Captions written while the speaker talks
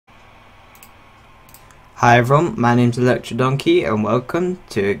Hi everyone, my name's Donkey and welcome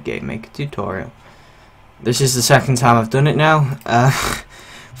to a GameMaker tutorial. This is the second time I've done it now.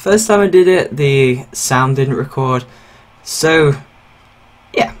 First time I did it, the sound didn't record, so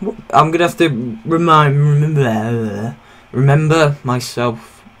yeah, I'm gonna have to remember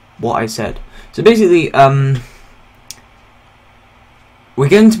myself what I said. So basically, we're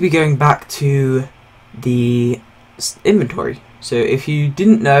going to be going back to the inventory. So if you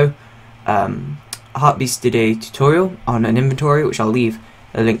didn't know, Heartbeast did a tutorial on an inventory, which I'll leave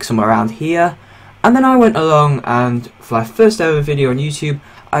a link somewhere around here. And then I went along and for my first ever video on YouTube,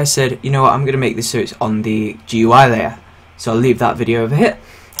 I said, you know what, I'm going to make this so it's on the GUI layer. So I'll leave that video over here.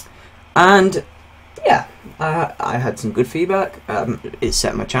 And yeah, I had some good feedback. It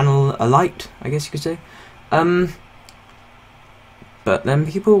set my channel alight, I guess you could say. But then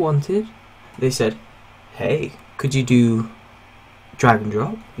people they said, hey, could you do drag and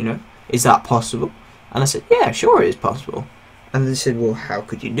drop, you know? Is that possible? And I said, yeah, sure it is possible. And they said, well, how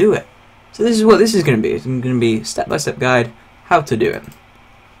could you do it? So this is what this is going to be. It's going to be a step-by-step guide how to do it.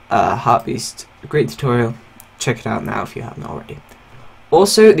 Heartbeast, a great tutorial. Check it out now if you haven't already.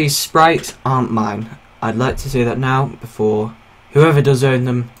 Also, these sprites aren't mine. I'd like to say that now before whoever does own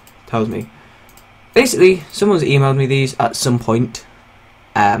them tells me. Basically, someone's emailed me these at some point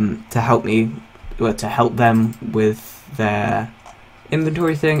to help them with their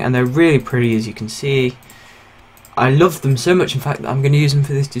inventory thing, and they're really pretty, as you can see. I love them so much, in fact, that I'm going to use them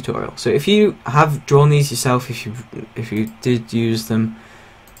for this tutorial. So if you have drawn these yourself, if you did use them,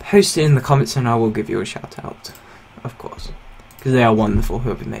 post it in the comments and I will give you a shout out, of course, because they are wonderful,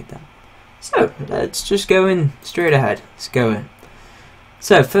 whoever made them. So let's just go in straight ahead. Let's go in.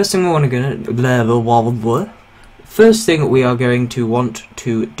 So first thing we are going to want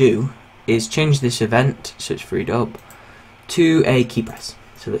to do is change this event, so it's freed up, to a key press.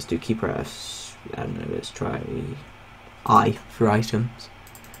 So let's do key press. I don't know, let's try I for items.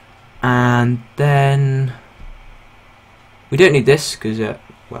 And then we don't need this because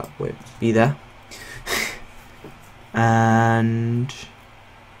well, we'll be there. And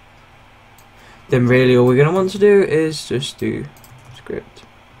then really all we're going to want to do is just do script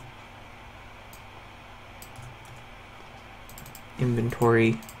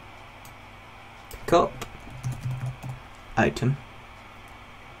inventory pick up item,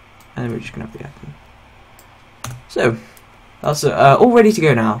 and then we're just going to have the item. So that's all ready to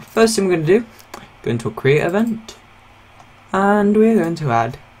go now. First thing we're going to do, go into a create event, and we're going to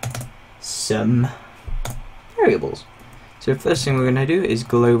add some variables. So first thing we're going to do is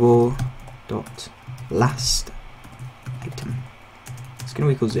global.last item. It's going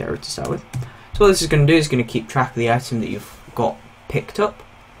to equal 0 to start with. So what this is going to do is going to keep track of the item that you've got picked up.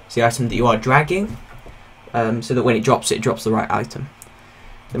 It's the item that you are dragging. So that when it drops the right item.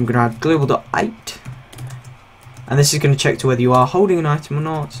 Then I'm going to add global.ite, and this is going to check to whether you are holding an item or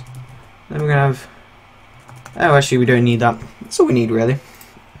not. Then we're going to have, oh actually we don't need that, that's all we need really.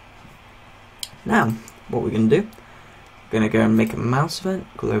 Now what we're going to do, we're going to go and make a mouse event,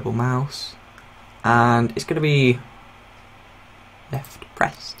 global mouse, and it's going to be left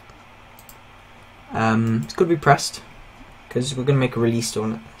pressed. It's going to be pressed because we're going to make a release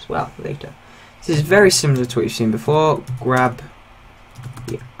on it as well later. This is very similar to what you've seen before. Grab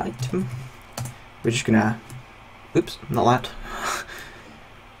the item. We're just gonna, oops, not that.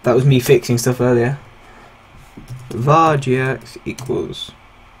 That was me fixing stuff earlier. var gx equals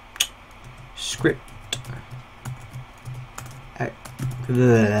script to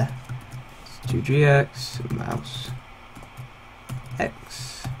gx mouse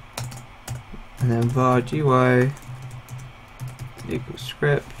x, and then var gy equals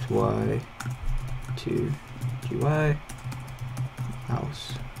script y to GUI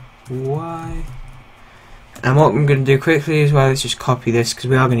mouse y. And what I'm going to do quickly as well is just copy this because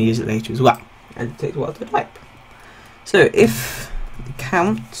we are going to use it later as well, and it takes a while to type. So if the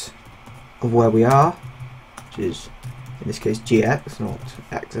count of where we are, which is in this case gx, not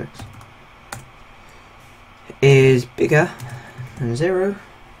xx, is bigger than 0,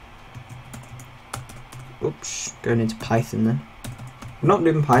 oops, going into Python then. We're not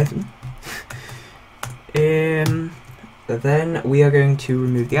doing Python. Then we are going to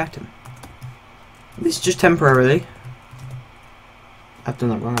remove the item. This is just temporarily. I've done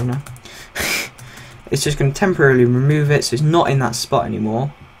that wrong, I know. It's just going to temporarily remove it, so it's not in that spot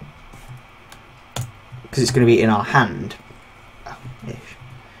anymore, because it's going to be in our hand. Oh-ish.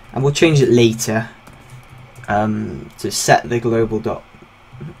 And we'll change it later to set the global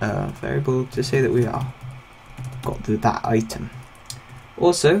variable to say that we are got that item.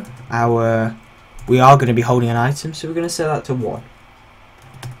 Also, we are going to be holding an item, so we're going to set that to 1.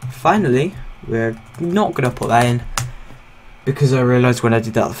 Finally, we're not going to put that in because I realised when I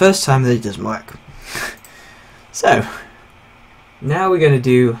did that the first time that it doesn't work. So now we're going to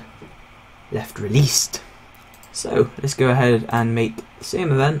do left released. So let's go ahead and make the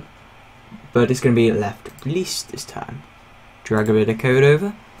same event, but it's going to be left released this time. Drag a bit of code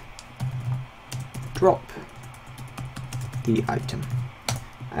over, drop the item,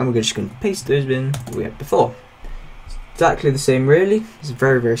 and we're just going to paste those in we had before. It's exactly the same really, it's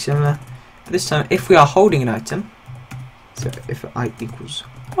very similar. But this time if we are holding an item, so if I equals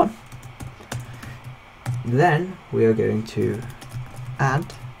 1, then we are going to add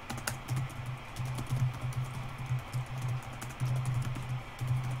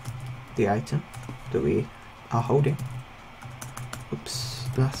the item that we are holding. Oops,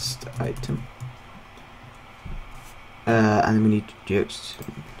 last item. And then we need to just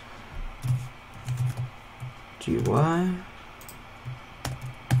GUI,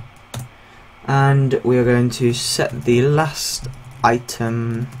 and we are going to set the last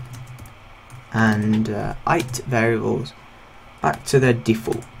item and int variables back to their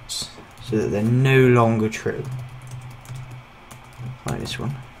defaults so that they're no longer true. Like this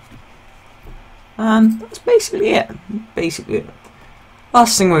one. And that's basically it.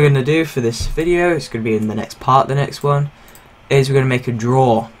 Last thing we're going to do for this video, it's going to be in the next part, the next one, is we're going to make a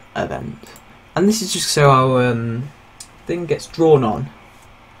draw event. And this is just so our thing gets drawn on.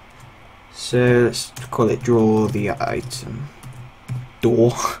 So let's call it draw the item.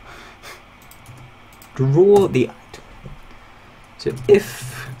 Draw the item. So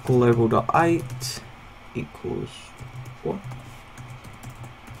if global.int equals 1,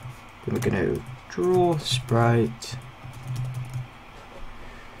 then we're going to draw sprite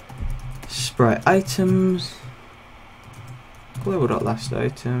items global.last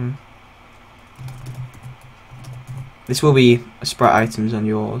item. This will be sprite items on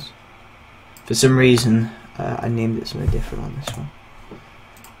yours. For some reason I named it something different on this one.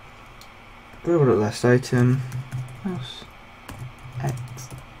 Global.last item mouse x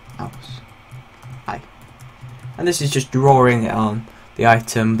mouse I, and this is just drawing it on the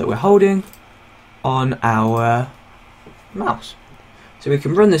item that we're holding on our mouse. So we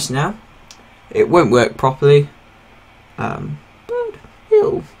can run this now. It won't work properly, but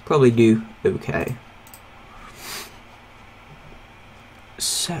it'll probably do okay.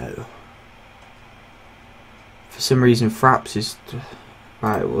 So, for some reason Fraps is...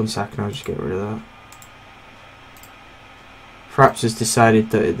 Right, 1 second, I'll just get rid of that. Fraps has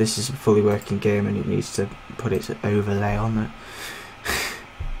decided that this is a fully working game and it needs to put its overlay on it.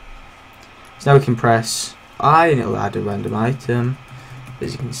 So now we can press I and it'll add a random item,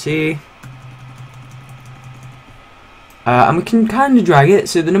 as you can see. And we can kind of drag it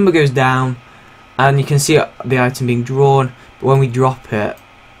so the number goes down and you can see the item being drawn, but when we drop it,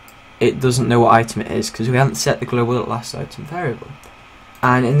 it doesn't know what item it is because we haven't set the global.last item variable.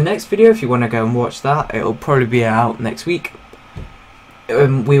 And in the next video, if you want to go and watch that, it'll probably be out next week.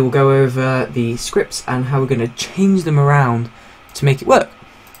 We will go over the scripts and how we're going to change them around to make it work.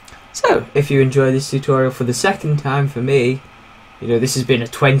 So, if you enjoy this tutorial for the second time for me, you know, this has been a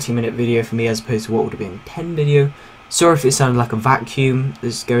 20-minute video for me as opposed to what would have been a 10 video. Sorry if it sounded like a vacuum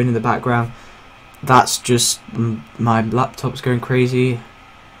that's going in the background. That's just my laptop's going crazy.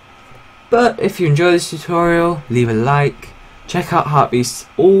 But if you enjoy this tutorial, leave a like. Check out Heartbeast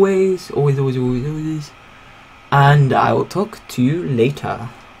always. And I will talk to you later.